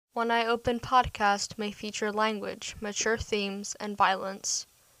One Eye Open podcast may feature language, mature themes, and violence.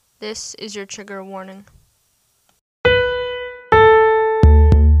 This is your trigger warning.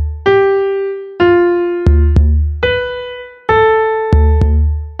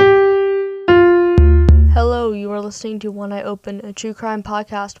 Hello, you are listening to One Eye Open, a true crime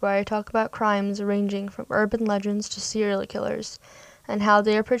podcast where I talk about crimes ranging from urban legends to serial killers and how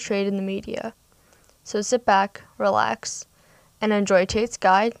they are portrayed in the media. So sit back, relax, and enjoy Tate's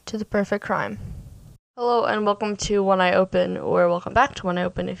Guide to the Perfect Crime. Hello and welcome to One Eye Open, or welcome back to One Eye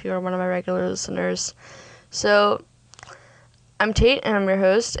Open if you are one of my regular listeners. So, I'm Tate and I'm your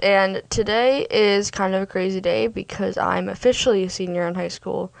host, and today is kind of a crazy day because I'm officially a senior in high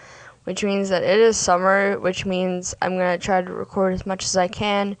school, which means that it is summer, which means I'm going to try to record as much as I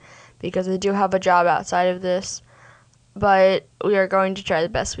can because I do have a job outside of this, but we are going to try the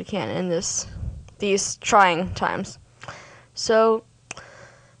best we can in these trying times. So,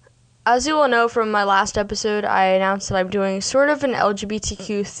 as you will know from my last episode, I announced that I'm doing sort of an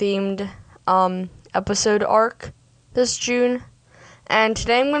LGBTQ themed episode arc this June. And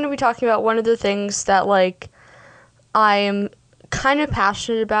today I'm going to be talking about one of the things that I am kind of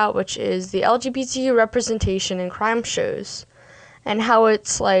passionate about, which is the LGBTQ representation in crime shows and how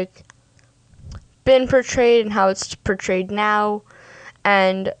it's been portrayed and how it's portrayed now.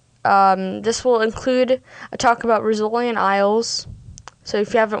 And this will include a talk about Rizzoli and Isles. So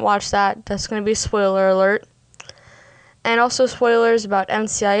if you haven't watched that, that's going to be a spoiler alert. And also spoilers about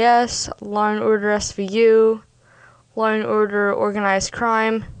NCIS, Law & Order SVU, Law & Order Organized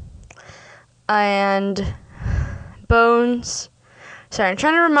Crime, and Bones. Sorry, I'm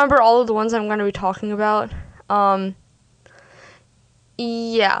trying to remember all of the ones I'm going to be talking about.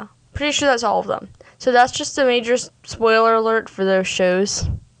 Yeah, pretty sure that's all of them. So that's just a major spoiler alert for those shows,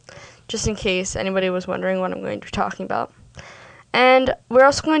 just in case anybody was wondering what I'm going to be talking about. And we're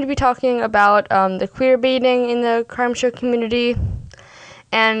also going to be talking about the queer baiting in the crime show community,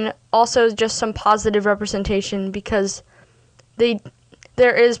 and also just some positive representation, because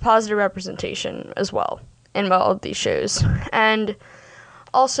there is positive representation as well in all of these shows. And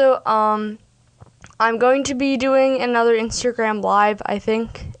also, I'm going to be doing another Instagram Live, I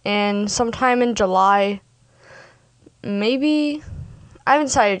think, sometime in July. Maybe, I haven't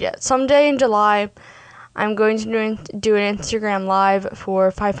decided yet. Someday in July, I'm going to do an Instagram Live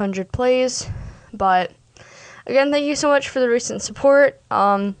for 500 plays, but again, thank you so much for the recent support.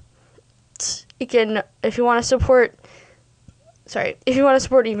 If you want to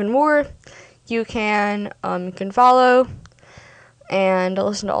support even more, you can follow and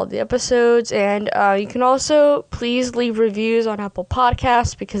listen to all the episodes, and you can also please leave reviews on Apple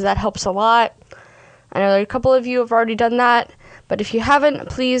Podcasts because that helps a lot. I know a couple of you have already done that, but if you haven't,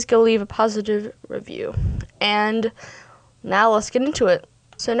 please go leave a positive review. And now let's get into it.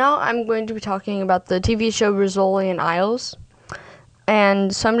 So now I'm going to be talking about the TV show Rizzoli and Isles.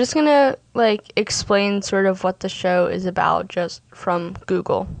 And so I'm just going to explain sort of what the show is about just from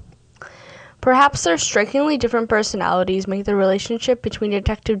Google. Perhaps their strikingly different personalities make the relationship between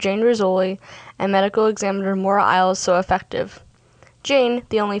Detective Jane Rizzoli and medical examiner Maura Isles so effective. Jane,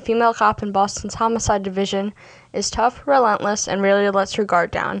 the only female cop in Boston's homicide division, is tough, relentless, and rarely lets her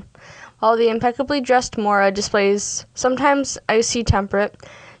guard down. While the impeccably dressed Maura displays sometimes icy temperament,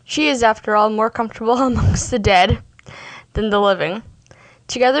 she is, after all, more comfortable amongst the dead than the living.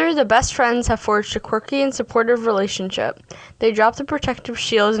 Together, the best friends have forged a quirky and supportive relationship. They drop the protective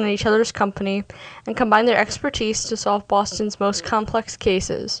shields in each other's company and combine their expertise to solve Boston's most complex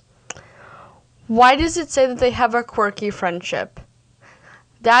cases. Why does it say that they have a quirky friendship?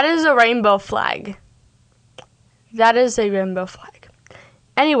 That is a rainbow flag. That is a rainbow flag.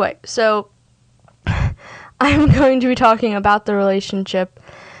 Anyway, so I'm going to be talking about the relationship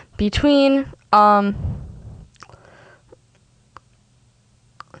between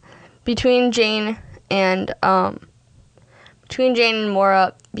Jane and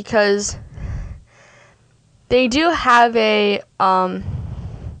Maura, because they do have a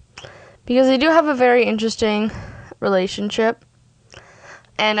very interesting relationship.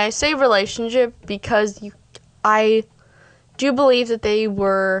 And I say relationship because I do believe that they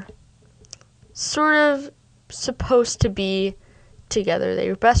were sort of supposed to be together. They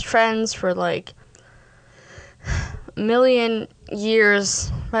were best friends for a million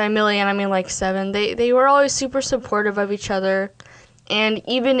years. By a million, I mean 7. They were always super supportive of each other. And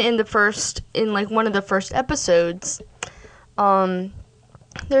even in one of the first episodes,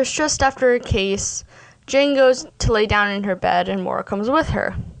 there's just after a case, Jane goes to lay down in her bed and Maura comes with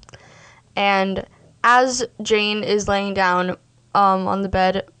her. And as Jane is laying down on the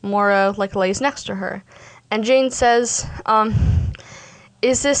bed, Maura lays next to her. And Jane says,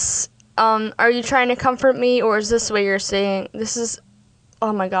 is this, are you trying to comfort me, or is this what you're saying? This is,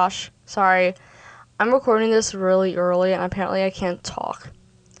 oh my gosh, sorry. I'm recording this really early, and apparently I can't talk.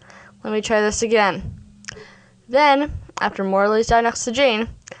 Let me try this again. Then, after Maura lays down next to Jane,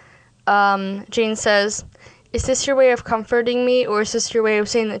 Jane says, is this your way of comforting me, or is this your way of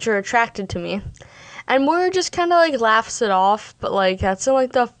saying that you're attracted to me? And Maura just kind of, like, laughs it off, but, like, that's in,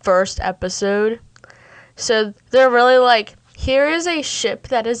 like, the first episode. So they're really like, here is a ship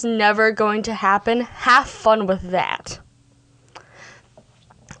that is never going to happen. Have fun with that.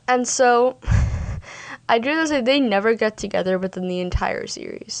 And so, I do have to say, they never get together within the entire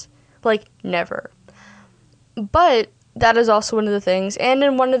series. Like, never. But that is also one of the things. And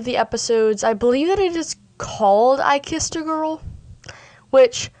in one of the episodes, I believe that it is called I Kissed a Girl,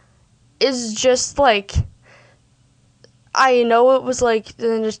 which is just like, I know it was like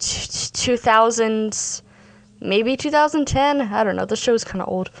in the 2000s, maybe 2010. I don't know. The show's kind of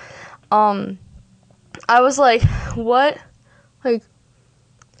old. I was like, what? Like,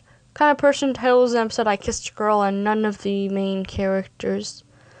 kind of person titles an episode I Kissed a Girl and none of the main characters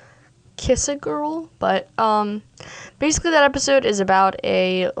kiss a girl? But basically that episode is about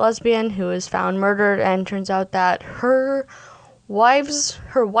a lesbian who is found murdered, and turns out that her wife's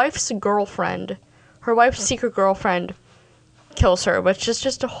girlfriend, her wife's secret girlfriend, kills her, which is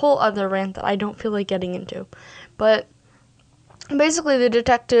just a whole other rant that I don't feel like getting into. But basically the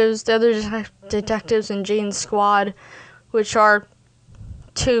other detectives in Jane's squad, which are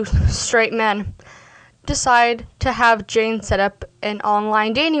 2 straight men, decide to have Jane set up an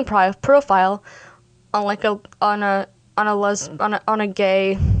online dating profile on like on a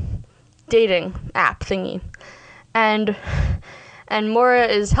gay dating app thingy, and Maura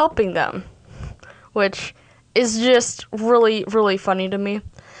is helping them, which is just really, really funny to me.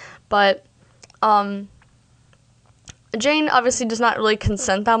 But Jane obviously does not really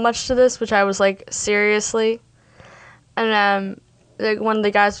consent that much to this, which I was like, seriously? And like one of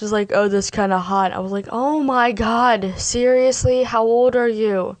the guys was like, oh, this is kind of hot. I was like, oh my god, seriously? How old are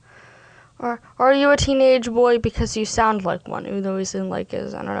you? Or are you a teenage boy? Because you sound like one, even though he's in like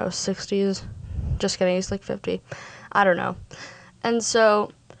his, I don't know, 60s. Just kidding, he's like 50. I don't know. And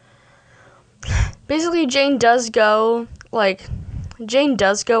so basically Jane does go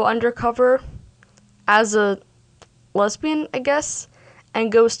undercover as a lesbian, I guess,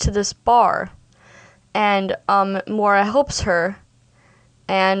 and goes to this bar. And Maura helps her.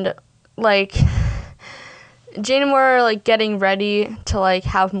 And like Jane and Maura are like getting ready to like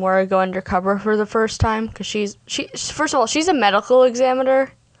have Maura go undercover for the first time, because first of all, she's a medical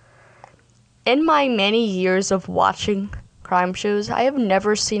examiner. In my many years of watching crime shows, I've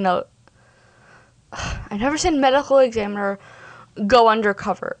never seen a medical examiner go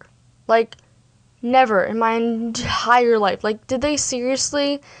undercover. Like, never in my entire life. Like, they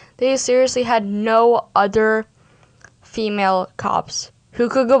seriously had no other female cops who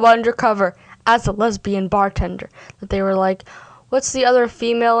could go undercover as a lesbian bartender. That they were like, what's the other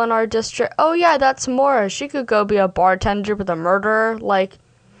female in our district? Oh yeah, that's Maura. She could go be a bartender with a murderer. Like,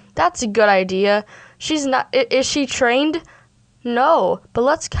 that's a good idea. She's not, is she trained? No, but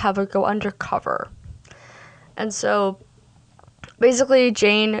let's have her go undercover. And so, basically,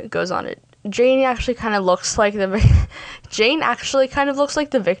 Jane goes on it. Jane actually kind of looks like the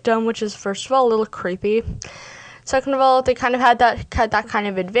victim, which is, first of all, a little creepy. Second of all, they kind of had that kind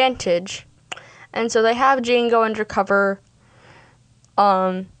of advantage. And so they have Jane go undercover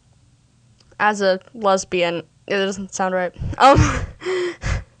as a lesbian. It doesn't sound right.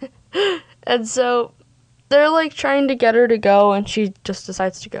 And so they're like trying to get her to go, and she just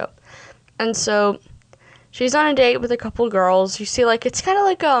decides to go. And so she's on a date with a couple girls. You see, like, it's kind of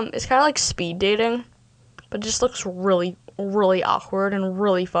like speed dating, but it just looks really, really awkward and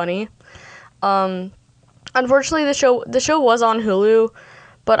really funny. Unfortunately, the show was on Hulu,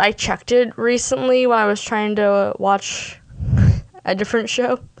 but I checked it recently when I was trying to watch a different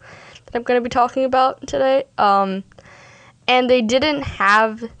show that I'm going to be talking about today. And they didn't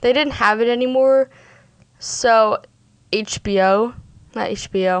have it anymore. So Hulu,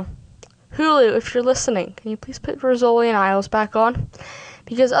 if you're listening, can you please put Rizzoli and Isles back on?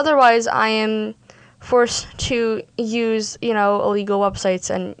 Because otherwise I am forced to use, illegal websites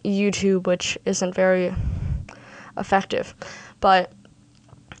and YouTube, which isn't very effective. But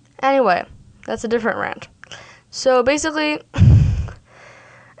anyway, that's a different rant. So basically,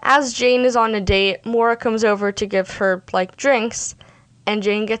 as Jane is on a date, Maura comes over to give her, like, drinks, and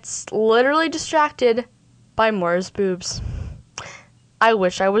Jane gets literally distracted by Maura's boobs. I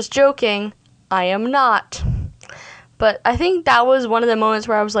wish I was joking. I am not. But I think that was one of the moments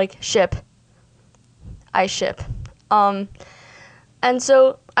where I was like, ship. I ship. And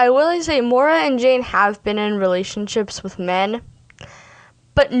so I will say Mora and Jane have been in relationships with men,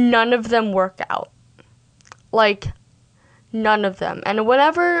 but none of them work out. Like, none of them. And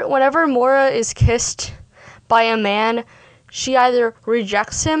whenever Mora is kissed by a man, she either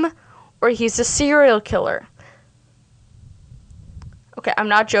rejects him or he's a serial killer. Okay, I'm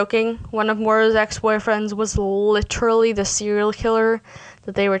not joking. One of Mora's ex-boyfriends was literally the serial killer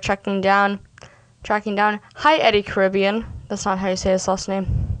that they were tracking down. Hi, Eddie Caribbean. That's not how you say his last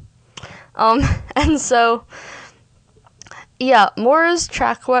name. And so, yeah, Mora's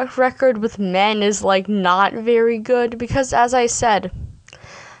track record with men is, like, not very good because, as I said,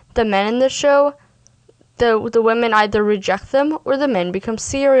 the men in the show, the women either reject them or the men become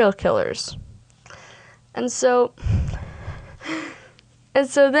serial killers. And so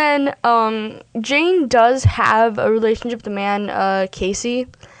then, Jane does have a relationship with the man, Casey,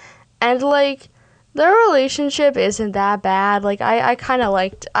 and, like, their relationship isn't that bad. Like, I kind of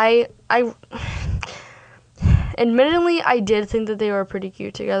liked, admittedly, I did think that they were pretty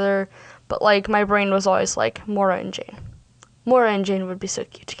cute together, but, like, my brain was always like, Mora and Jane. Mora and Jane would be so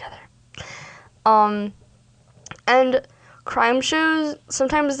cute together. And crime shows,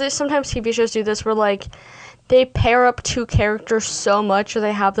 sometimes TV shows do this where, like, they pair up two characters so much, or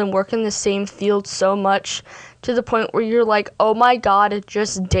they have them work in the same field so much, to the point where you're like, oh my god,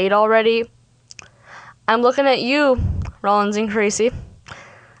 just date already. I'm looking at you, Rollins and Tracy.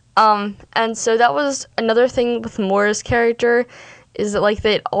 And so that was another thing with Mora's character, is that, like,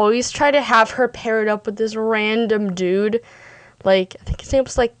 they'd always try to have her paired up with this random dude, like, I think his name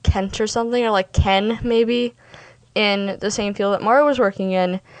was, like, Kent or something, or, like, Ken, maybe, in the same field that Mora was working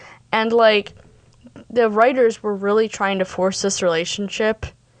in, and, like, the writers were really trying to force this relationship,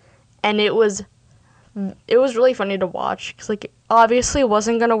 and it was really funny to watch, because, like, obviously it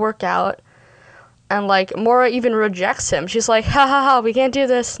wasn't gonna work out. And, like, Mora even rejects him. She's like, ha ha ha, we can't do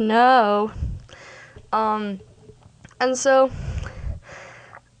this, no. And then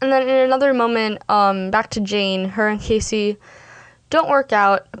in another moment, back to Jane, her and Casey don't work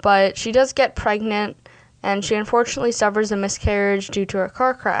out, but she does get pregnant, and she unfortunately suffers a miscarriage due to a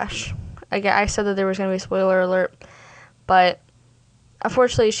car crash. Again, I said that there was going to be a spoiler alert, but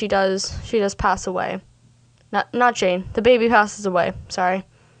unfortunately she does pass away. Not Jane, the baby passes away, sorry.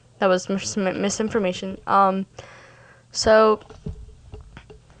 That was misinformation. So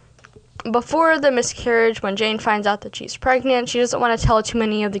before the miscarriage, when Jane finds out that she's pregnant, she doesn't want to tell too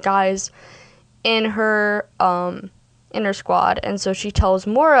many of the guys in her squad, and so she tells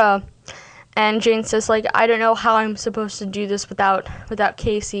Mora, and Jane says, like, I don't know how I'm supposed to do this without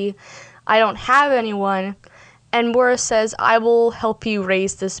Casey. I don't have anyone. And Mora says, I will help you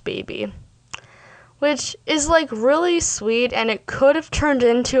raise this baby. Which is, like, really sweet, and it could have turned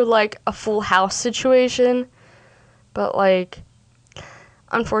into, like, a Full House situation. But, like,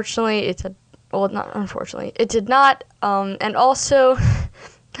 unfortunately, it did not. And also,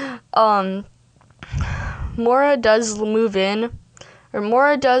 Mora does move in, or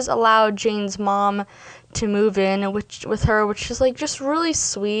Mora does allow Jane's mom to move in with her, which is, like, just really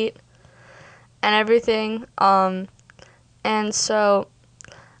sweet and everything. And so,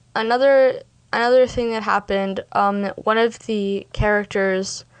 another thing that happened, one of the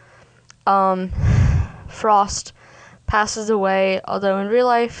characters, Frost, passes away, although in real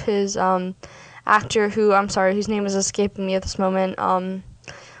life his actor, whose name is escaping me at this moment,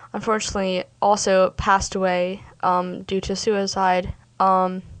 unfortunately also passed away due to suicide.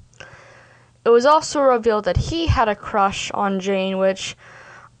 It was also revealed that he had a crush on Jane, which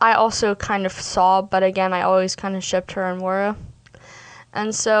I also kind of saw, but again, I always kind of shipped her and Mora.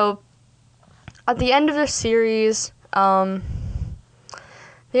 And so, at the end of the series,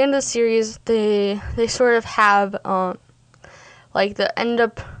 they sort of have, like,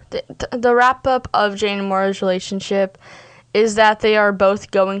 the wrap-up of Jane and Mora's relationship is that they are both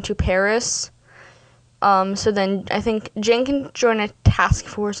going to Paris. So then I think Jane can join a task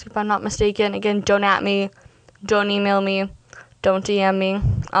force, if I'm not mistaken. Again, don't at me, don't email me, don't DM me.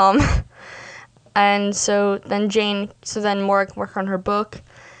 And so then Mora can work on her book.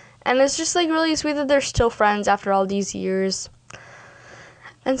 And it's just, like, really sweet that they're still friends after all these years.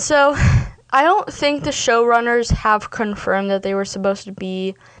 And so, I don't think the showrunners have confirmed that they were supposed to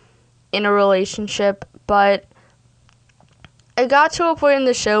be in a relationship, but it got to a point in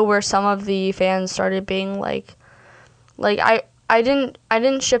the show where some of the fans started being like I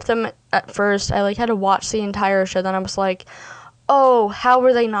didn't ship them at first. I, like, had to watch the entire show, then I was like, oh, how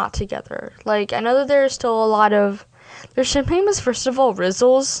were they not together? Like, I know that there's still a lot of, their ship name is, first of all,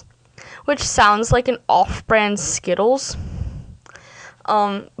 Rizzles, which sounds like an off-brand Skittles.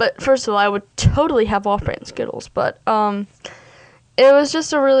 But first of all, I would totally have off-brand Skittles, but it was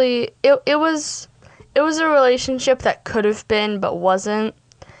just it was a relationship that could have been but wasn't.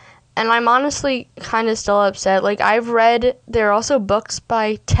 And I'm honestly kind of still upset. Like, there are also books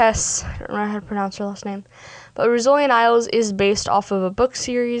by Tess, I don't know how to pronounce her last name, but Rizzoli and Isles is based off of a book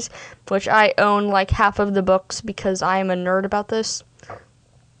series, which I own like half of the books because I am a nerd about this.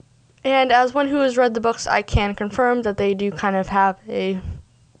 And as one who has read the books, I can confirm that they do kind of have a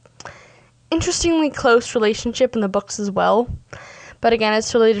interestingly close relationship in the books as well. But again,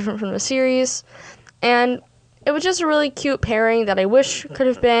 it's totally different from the series. And it was just a really cute pairing that I wish could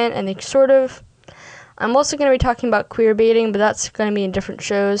have been, and they sort of. I'm also going to be talking about queer baiting, but that's going to be in different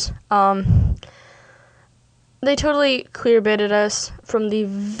shows. They totally queer baited us from the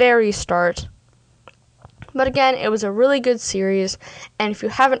very start. But again, it was a really good series, and if you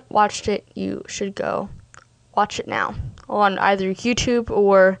haven't watched it, you should go watch it now on either YouTube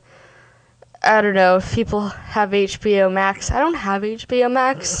or, I don't know, if people have HBO Max. I don't have HBO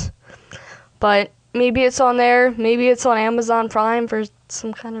Max, but maybe it's on there. Maybe it's on Amazon Prime for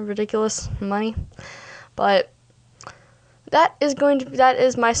some kind of ridiculous money. But that is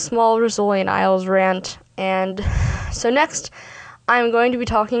my small Rizzoli and Isles rant. And so next, I'm going to be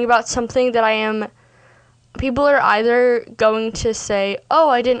talking about something that people are either going to say, oh,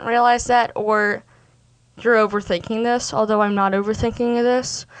 I didn't realize that, or you're overthinking this, although I'm not overthinking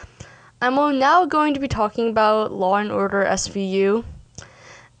this. I'm now going to be talking about Law and Order SVU.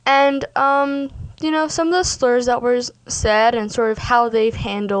 And, some of the slurs that were said and sort of how they've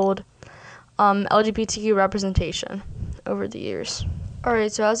handled LGBTQ representation over the years.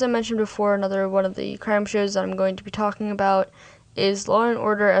 Alright, so as I mentioned before, another one of the crime shows that I'm going to be talking about is Law and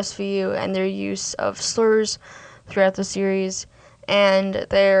Order SVU and their use of slurs throughout the series and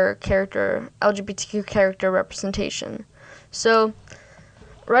their LGBTQ character representation. So,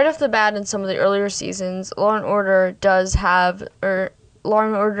 right off the bat in some of the earlier seasons, Law and Order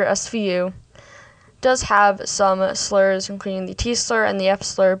SVU does have some slurs, including the T slur and the F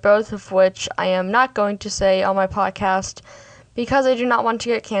slur, both of which I am not going to say on my podcast because I do not want to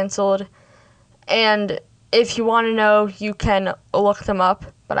get canceled. And if you want to know, you can look them up,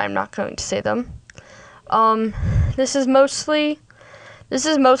 but I'm not going to say them. This is mostly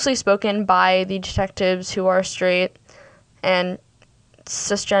spoken by the detectives who are straight and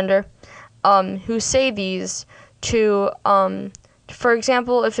cisgender, who say these to, for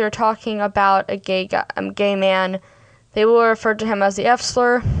example, if they're talking about a gay man, they will refer to him as the F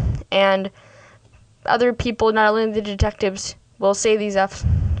slur, and other people, not only the detectives, will say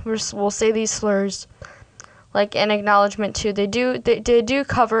these slurs, like an acknowledgement to. They do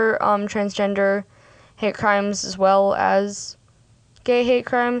cover transgender hate crimes as well as gay hate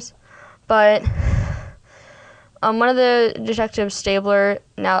crimes, but one of the detectives, Stabler.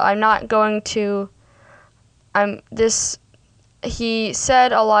 Now he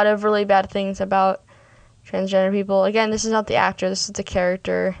said a lot of really bad things about transgender people. Again, this is not the actor, this is the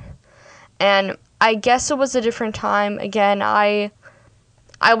character. And I guess it was a different time. Again, I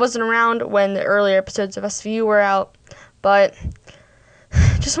wasn't around when the earlier episodes of SVU were out, but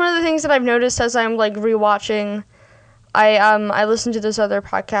just one of the things that I've noticed as I'm like rewatching, I listen to this other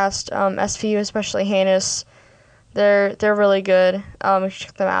podcast, SVU, especially Heinous. They're really good. You should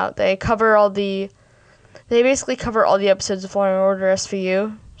check them out. They basically cover all the episodes of Law and Order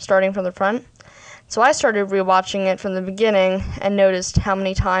SVU, starting from the front. So I started rewatching it from the beginning and noticed how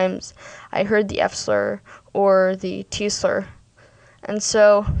many times I heard the F slur or the T slur. And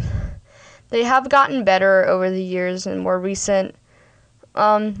so they have gotten better over the years in more recent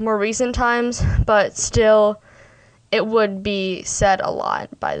times, but still it would be said a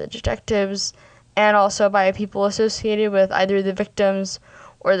lot by the detectives and also by people associated with either the victims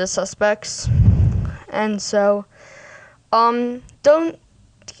or the suspects. And so, don't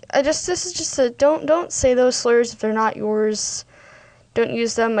say those slurs if they're not yours. Don't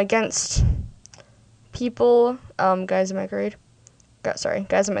use them against people, guys in my grade.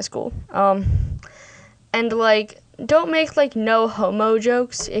 Guys in my school. And don't make no homo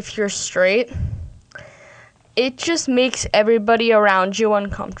jokes if you're straight. It just makes everybody around you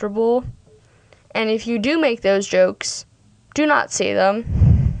uncomfortable. And if you do make those jokes, do not say them.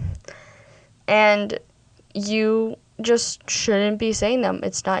 And you just shouldn't be saying them.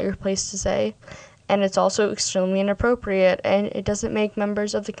 It's not your place to say. And it's also extremely inappropriate. And it doesn't make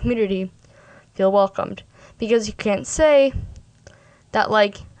members of the community feel welcomed. Because you can't say that,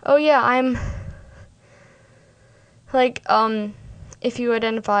 oh yeah, I'm, if you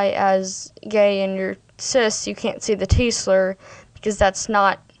identify as gay and you're cis, you can't say the T slur because that's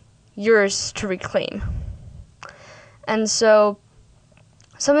not yours to reclaim. And so,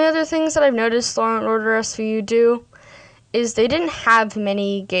 some of the other things that I've noticed Law and Order SVU do is they didn't have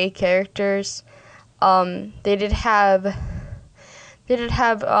many gay characters. They did have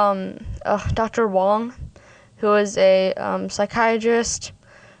Dr. Wong, who was a psychiatrist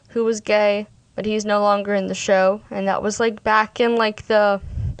who was gay, but he's no longer in the show. And that was like back in like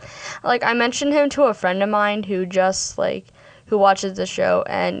I mentioned him to a friend of mine who just who watches the show,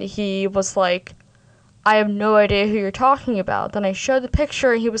 and he was like, I have no idea who you're talking about. Then I showed the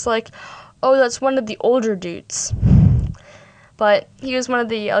picture, and he was like, oh, that's one of the older dudes. But he was one of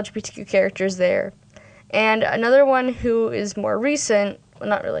the LGBTQ characters there. And another one who is more recent, well,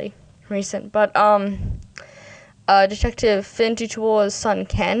 not really recent, but Detective Finn Tutuola's son,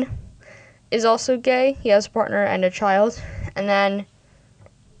 Ken, is also gay. He has a partner and a child. And then,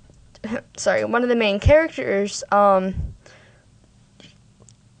 one of the main characters,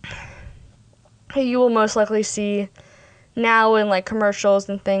 who you will most likely see now in like commercials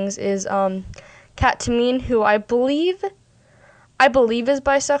and things is Kat Tamine, who I believe is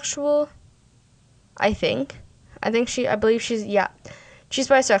bisexual. I believe she's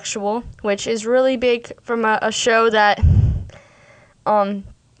bisexual, which is really big from a show that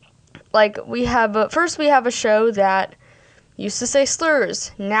we have a show that used to say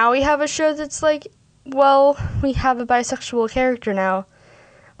slurs. Now we have a show that's we have a bisexual character now.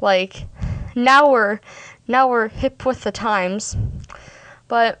 Now we're hip with the times.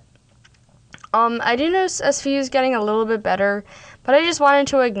 But I do know SVU is getting a little bit better, but I just wanted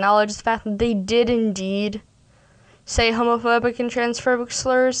to acknowledge the fact that they did indeed say homophobic and transphobic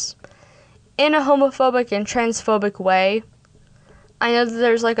slurs in a homophobic and transphobic way. I know that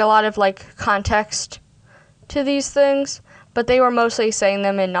there's a lot of context to these things, but they were mostly saying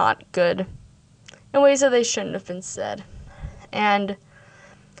them in not good, in ways that they shouldn't have been said. And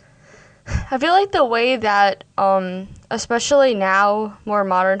I feel like the way that, especially now, more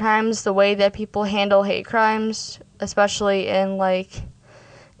modern times, the way that people handle hate crimes, especially in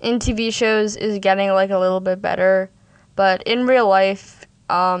TV shows, is getting a little bit better. But in real life,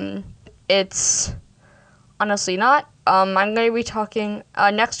 it's honestly not. I'm going to be talking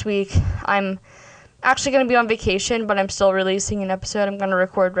next week. I'm actually going to be on vacation, but I'm still releasing an episode I'm going to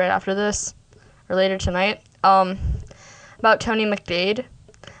record right after this, or later tonight, about Tony McDade.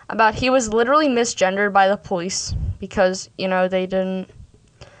 About he was literally misgendered by the police because, they didn't.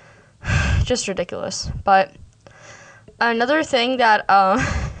 Just ridiculous. But another thing that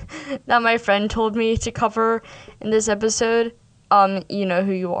that my friend told me to cover in this episode, you know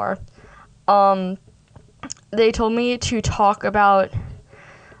who you are. They told me to talk about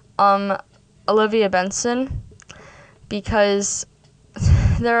Olivia Benson because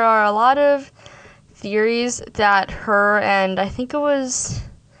there are a lot of theories that her and I think it was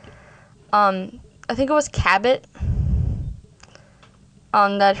Cabot,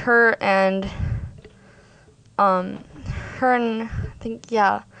 that her and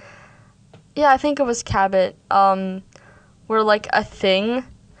I think it was Cabot, were a thing,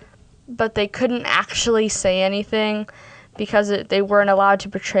 but they couldn't actually say anything because they weren't allowed to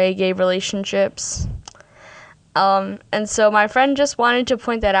portray gay relationships. And so my friend just wanted to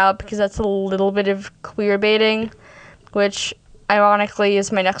point that out because that's a little bit of queer baiting, which ironically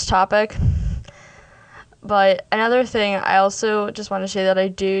is my next topic. But another thing, I also just want to say that I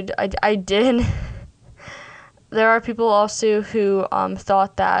did. There are people also who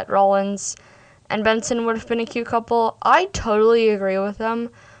thought that Rollins and Benson would have been a cute couple. I totally agree with them,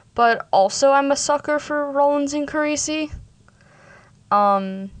 but also I'm a sucker for Rollins and Carisi.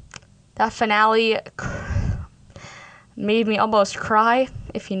 That finale made me almost cry,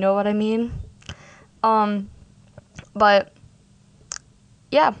 if you know what I mean. But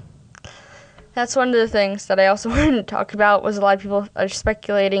yeah, that's one of the things that I also wanted to talk about, was a lot of people are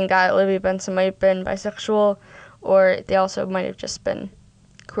speculating that Olivia Benson might have been bisexual, or they also might have just been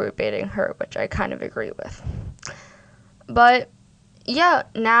queer baiting her, which I kind of agree with. But yeah,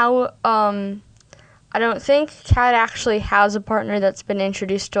 now I don't think Kat actually has a partner that's been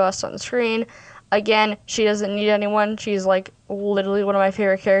introduced to us on screen. Again, she doesn't need anyone. She's literally one of my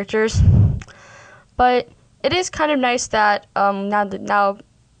favorite characters. But it is kind of nice that now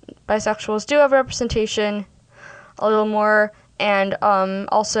bisexuals do have representation a little more, and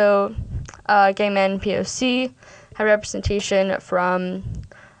also gay men POC have representation from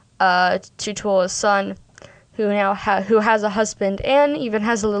Tutuola's son, who now who has a husband and even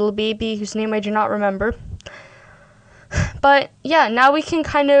has a little baby whose name I do not remember. But yeah, now I can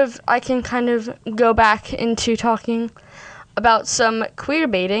kind of go back into talking about some queer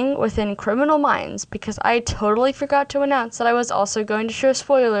baiting within Criminal Minds, because I totally forgot to announce that I was also going to show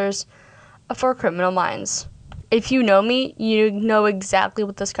spoilers for Criminal Minds. If you know me, you know exactly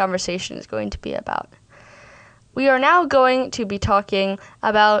what this conversation is going to be about. we are now going to be talking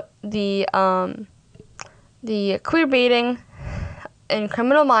about the queer baiting in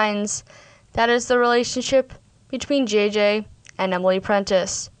Criminal Minds. That is the relationship between JJ and Emily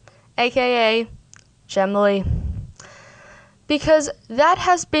Prentiss, aka Gemily. Because that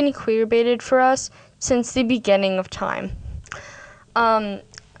has been queer baited for us since the beginning of time.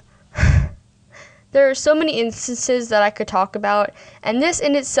 There are so many instances that I could talk about, and this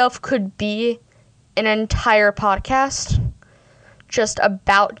in itself could be an entire podcast just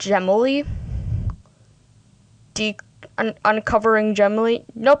about Gemily. Uncovering Gemily.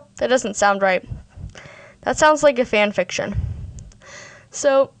 Nope, that doesn't sound right. That sounds like a fan fiction.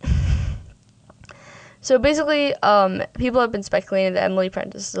 So basically, people have been speculating that Emily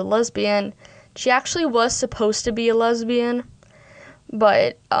Prentiss is a lesbian. She actually was supposed to be a lesbian,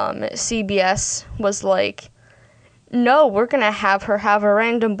 but CBS was like, no, we're going to have her have a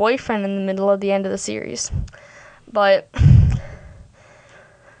random boyfriend in the middle of the end of the series. But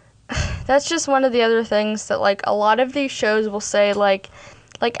that's just one of the other things that, like, a lot of these shows will say, like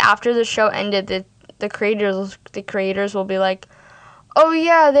after the show ended, the creators will be like, oh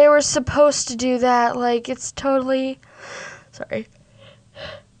yeah, they were supposed to do that, like, it's totally, sorry,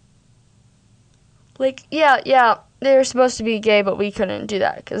 like, yeah, they were supposed to be gay, but we couldn't do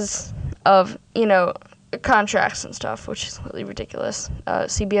that because of, contracts and stuff, which is really ridiculous.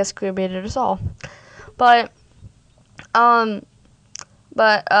 CBS queer baited us all. But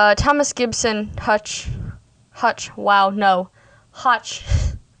Thomas Gibson Hutch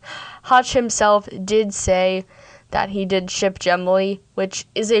himself did say that he did ship Gemily, which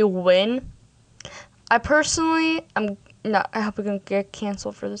is a win. I personally, I hope we don't get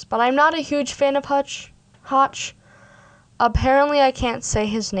canceled for this, but I'm not a huge fan of Hutch. Apparently I can't say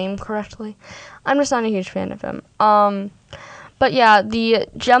his name correctly. I'm just not a huge fan of him. But yeah, the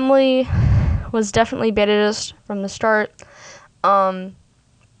Gemily was definitely baited from the start. They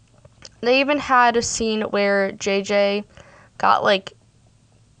even had a scene where JJ got, like,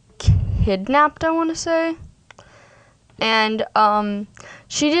 kidnapped, I want to say. And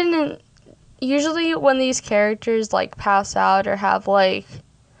she didn't. Usually when these characters, like, pass out or have, like,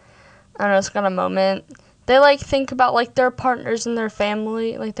 I don't know, some kind of moment, they, like, think about, like, their partners and their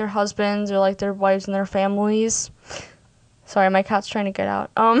family, like, their husbands or, like, their wives and their families. Sorry, my cat's trying to get out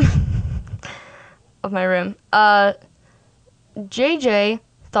of my room. JJ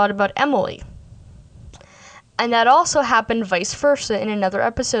thought about Emily. And that also happened vice versa in another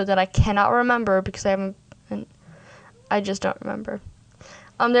episode that I cannot remember because I just don't remember.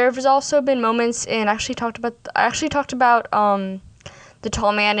 There has also been moments I actually talked about the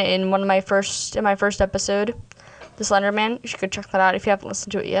tall man in my first episode, the Slender Man. You should go check that out if you haven't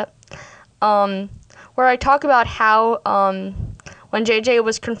listened to it yet. Where I talk about how when JJ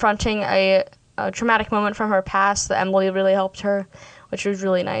was confronting a traumatic moment from her past, that Emily really helped her, which was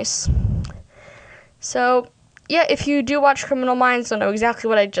really nice. So yeah, if you do watch Criminal Minds, you'll know exactly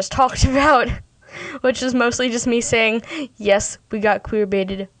what I just talked about, which is mostly just me saying, yes, we got queer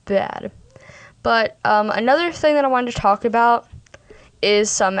baited bad. But another thing that I wanted to talk about is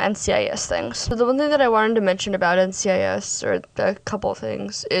some NCIS things. So the one thing that I wanted to mention about NCIS, or a couple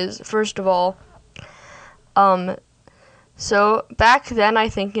things, is, first of all, so back then, I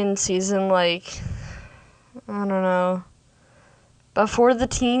think in season, like, I don't know, before the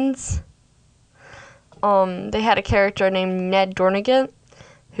teens, they had a character named Ned Dornigan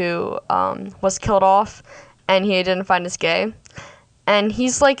who was killed off, and he identified as gay. And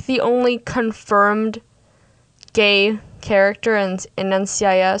he's, like, the only confirmed gay character in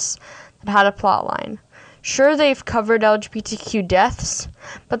NCIS that had a plot line. Sure, they've covered LGBTQ deaths,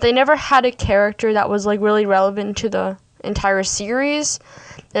 but they never had a character that was, like, really relevant to the entire series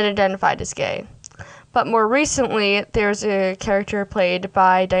that identified as gay. But more recently, there's a character played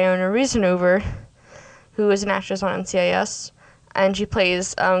by Diana Reasonover, who is an actress on NCIS, and she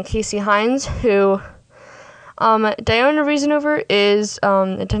plays Casey Hines, who Diana Reasonover is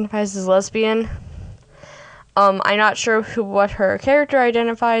identifies as lesbian. I'm not sure what her character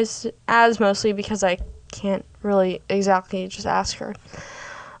identifies as, mostly because I can't really exactly just ask her.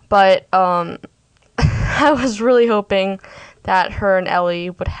 But I was really hoping that her and Ellie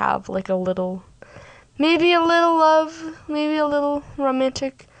would have, like, maybe a little love, maybe a little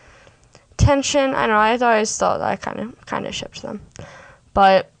romantic tension. I don't know, I always thought that I kind of shipped them.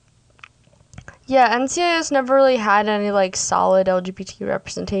 But yeah, NCIS never really had any, like, solid LGBTQ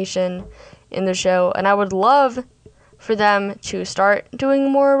representation in the show, and I would love for them to start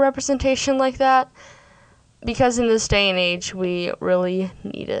doing more representation like that, because in this day and age, we really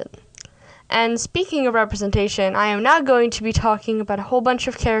need it. And speaking of representation, I am now going to be talking about a whole bunch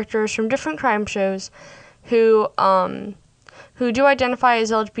of characters from different crime shows who do identify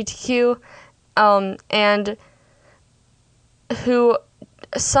as LGBTQ, and who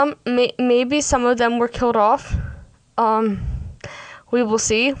maybe some of them were killed off. We will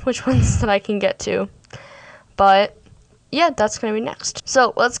see which ones that I can get to. But yeah, that's going to be next.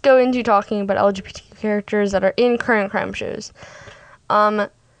 So let's go into talking about LGBTQ characters that are in current crime shows.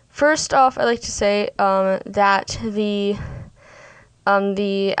 First off, I'd like to say that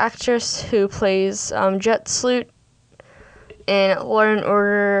the actress who plays Jet Sloot in Law and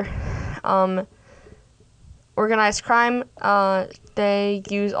Order Organized Crime, they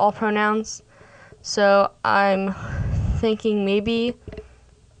use all pronouns. So I'm thinking maybe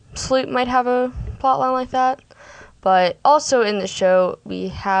Sloot might have a plotline like that. But also in the show, we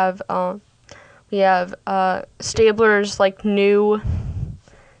have Stabler's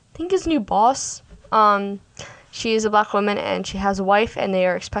his new boss. She is a black woman and she has a wife, and they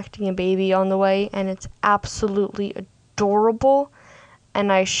are expecting a baby on the way, and it's absolutely adorable,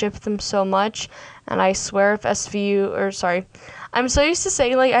 and I ship them so much. And I swear if I'm so used to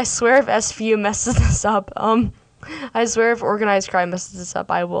saying I swear if SVU messes this up, I swear if Organized Crime messes this up,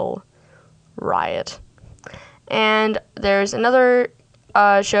 I will riot. And there's another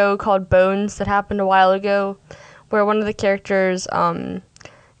show called Bones that happened a while ago, where one of the characters,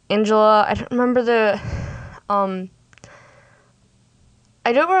 Angela, I don't remember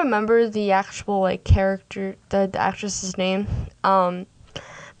the actual character, the actress's name,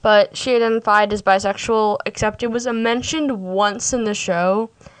 but she identified as bisexual, except it was mentioned once in the show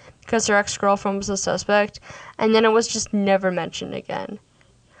because her ex-girlfriend was a suspect, and then it was just never mentioned again.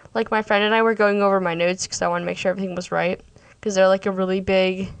 My friend and I were going over my notes because I wanted to make sure everything was right, because they're a really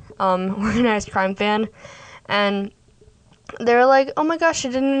big Organized Crime fan, and they were like, oh my gosh, I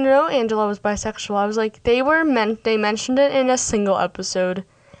didn't know Angela was bisexual. I was like, they mentioned it in a single episode,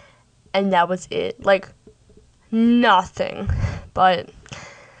 and that was it. Nothing. But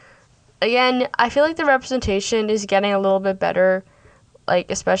again, I feel like the representation is getting a little bit better,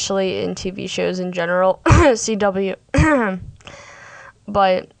 especially in TV shows in general, CW.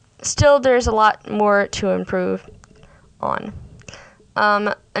 But still, there's a lot more to improve on.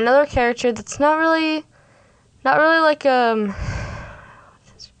 Another character that's not really I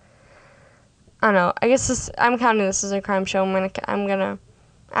don't know. I guess I'm counting this as a crime show.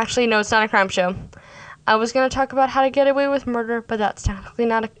 Actually, no, it's not a crime show. I was gonna talk about How to Get Away with Murder, but that's technically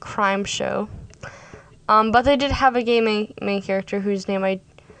not a crime show. But they did have a gay main character whose name I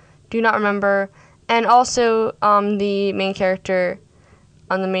do not remember, and also the main character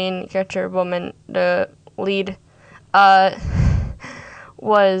woman, the lead,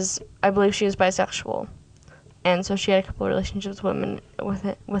 was, I believe she was bisexual, and so she had a couple of relationships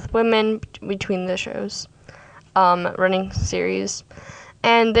with women between the shows, running series.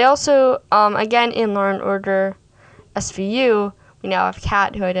 And they also, again, in Law and Order SVU, we now have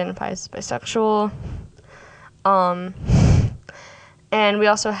Kat, who identifies as bisexual. And we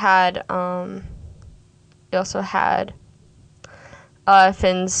also had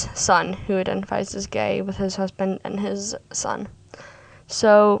Finn's son, who identifies as gay, with his husband and his son.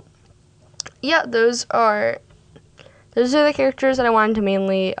 So, yeah, those are the characters that I wanted to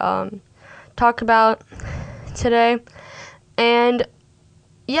mainly talk about today. And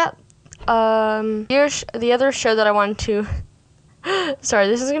yeah, the other show that I wanted to sorry,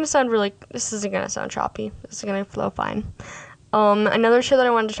 this isn't gonna sound choppy. This is gonna flow fine. Another show that I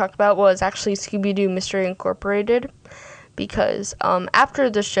wanted to talk about was actually Scooby-Doo Mystery Incorporated, because after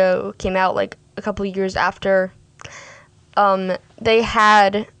the show came out, a couple of years after, it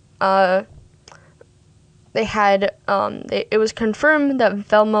was confirmed that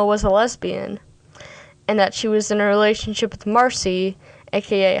Velma was a lesbian, and that she was in a relationship with Marcy,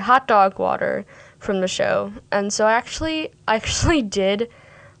 aka Hot Dog Water, from the show. And so I actually did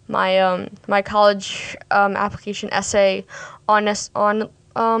my my college application essay on Law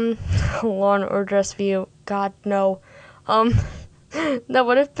and Order SVU. God, no. That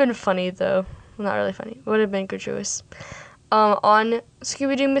would have been funny though. Not really funny. It would have been gratuitous. On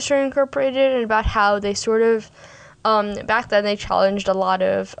Scooby-Doo Mystery Incorporated, and about how they sort of back then they challenged a lot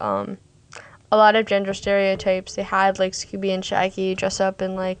of gender stereotypes. They had Scooby and Shaggy dress up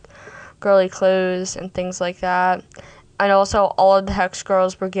in girly clothes and things like that. And also all of the Hex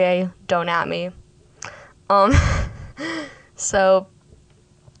girls were gay. Don't at me. So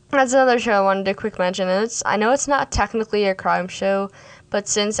that's another show I wanted to quick mention. And I know it's not technically a crime show, but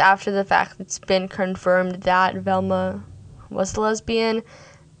since after the fact it's been confirmed that Velma was a lesbian,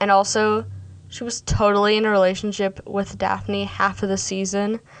 and also she was totally in a relationship with Daphne half of the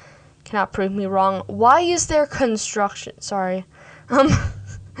season. Cannot prove me wrong. Why is there construction? Sorry.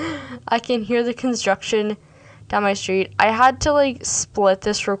 I can hear the construction down my street. I had to like split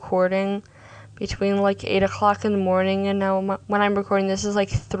this recording between like 8 o'clock in the morning, and now when I'm recording this is like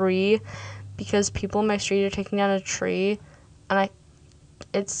 3, because people in my street are taking down a tree, and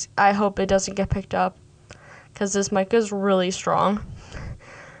I hope it doesn't get picked up, because this mic is really strong.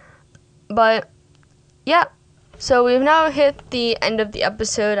 But yeah, so we've now hit the end of the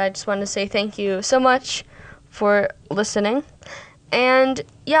episode. I just want to say thank you so much for listening. And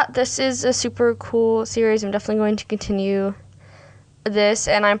yeah, this is a super cool series. I'm definitely going to continue this,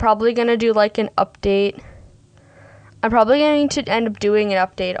 and I'm probably going to do like an update. I'm probably going to end up doing an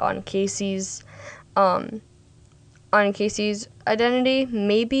update on Casey's identity,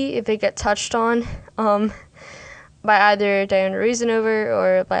 maybe, if it gets touched on by either Diana Reasonover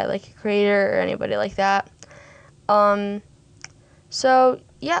or by like a creator or anybody like that. So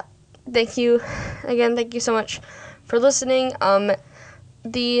yeah, thank you so much for listening.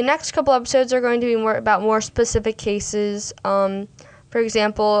 The next couple episodes are going to be more specific cases. For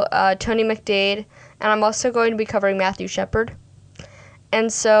example, Tony McDade, and I'm also going to be covering Matthew Shepard.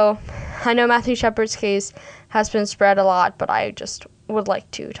 And so I know Matthew Shepard's case has been spread a lot, but I just would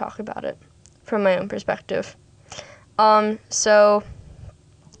like to talk about it from my own perspective. So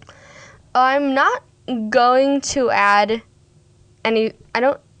I'm not going to add any,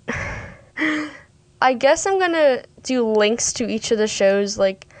 I guess I'm going to do links to each of the shows,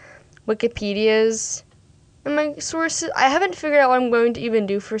 like Wikipedias and my sources. I haven't figured out what I'm going to even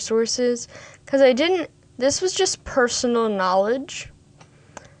do for sources, because this was just personal knowledge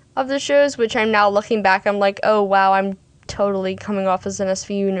of the shows, which I'm now looking back, I'm like, oh wow, I'm totally coming off as an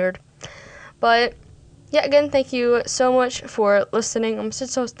SVU nerd. But yeah, again, thank you so much for listening.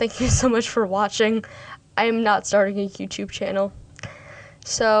 Thank you so much for watching. I am not starting a YouTube channel.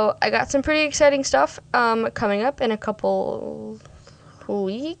 So I got some pretty exciting stuff coming up in a couple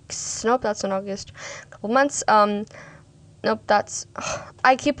weeks. Nope, that's in August. A couple months. I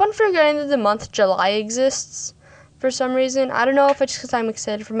keep on forgetting that the month July exists for some reason. I don't know if it's because I'm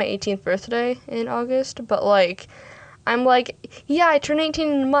excited for my 18th birthday in August, but like, I'm like, yeah, I turn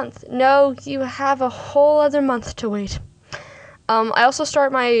 18 in a month. No, you have a whole other month to wait. I also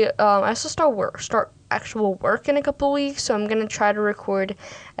start actual work in a couple weeks, so I'm gonna try to record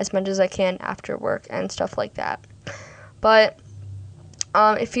as much as I can after work and stuff like that. But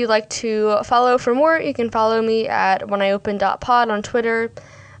if you'd like to follow for more, you can follow me at wheniOpen.pod on Twitter,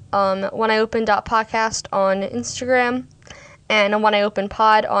 wheniOpen.podcast on Instagram, and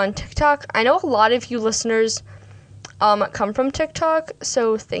wheniOpenpod on TikTok. I know a lot of you listeners come from TikTok,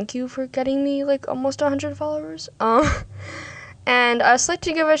 so thank you for getting me like almost 100 followers. And I'd just like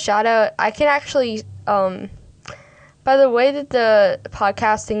to give a shout out. I can actually, by the way that the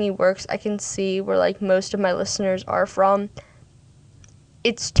podcast thingy works, I can see where like most of my listeners are from.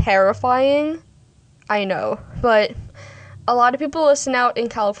 It's terrifying, I know, but a lot of people listen out in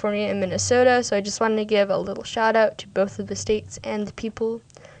California and Minnesota, so I just wanted to give a little shout out to both of the states and the people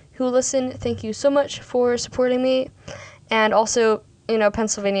who listen. Thank you so much for supporting me. And also,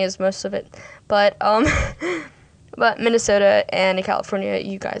 Pennsylvania is most of it, but but Minnesota and California,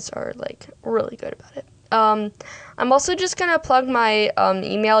 you guys are like really good about it. I'm also just gonna plug my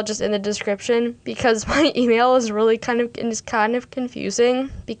email just in the description, because my email is really kind of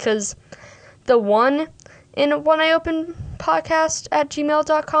confusing, because the one in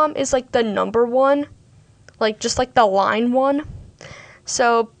wheniOpenpodcast@gmail.com is like the number 1, like just like the line 1.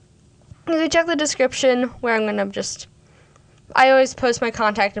 So you can check the description where I always post my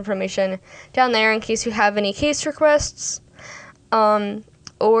contact information down there in case you have any case requests,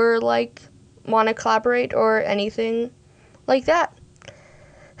 or like want to collaborate or anything like that.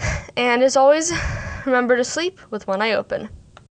 And as always, remember to sleep with one eye open.